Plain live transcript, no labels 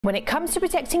When it comes to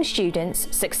protecting students,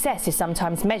 success is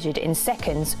sometimes measured in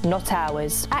seconds, not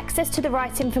hours. Access to the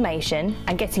right information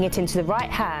and getting it into the right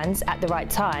hands at the right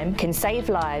time can save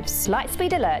lives.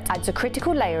 Lightspeed Alert adds a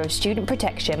critical layer of student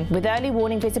protection with early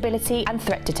warning visibility and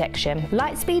threat detection.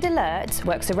 Lightspeed Alert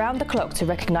works around the clock to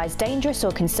recognise dangerous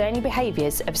or concerning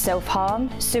behaviours of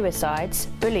self-harm, suicides,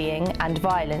 bullying and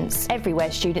violence everywhere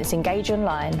students engage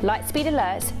online. Lightspeed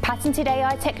Alert's patented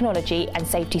AI technology and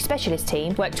safety specialist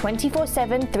team work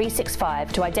 24/7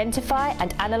 365 to identify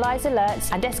and analyse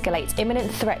alerts and escalate imminent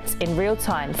threats in real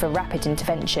time for rapid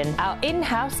intervention. Our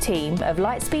in-house team of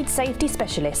Lightspeed safety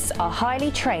specialists are highly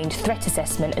trained threat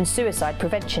assessment and suicide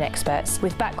prevention experts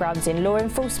with backgrounds in law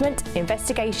enforcement,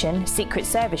 investigation, secret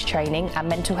service training and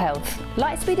mental health.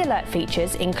 Lightspeed Alert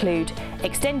features include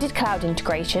extended cloud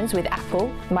integrations with Apple,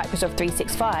 Microsoft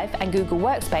 365 and Google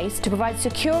Workspace to provide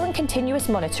secure and continuous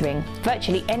monitoring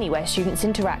virtually anywhere students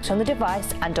interact on the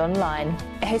device and online.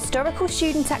 A historical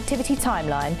student activity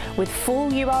timeline with full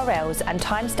URLs and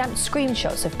timestamped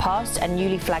screenshots of past and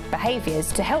newly flagged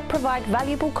behaviours to help provide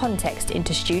valuable context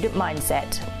into student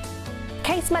mindset.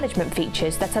 Case management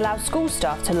features that allow school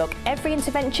staff to log every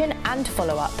intervention and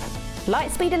follow-up.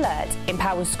 Lightspeed Alert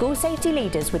empowers school safety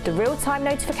leaders with the real-time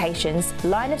notifications,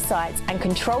 line of sight and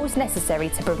controls necessary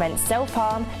to prevent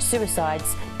self-harm,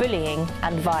 suicides, bullying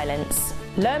and violence.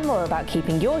 Learn more about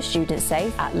keeping your students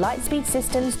safe at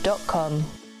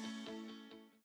lightspeedsystems.com.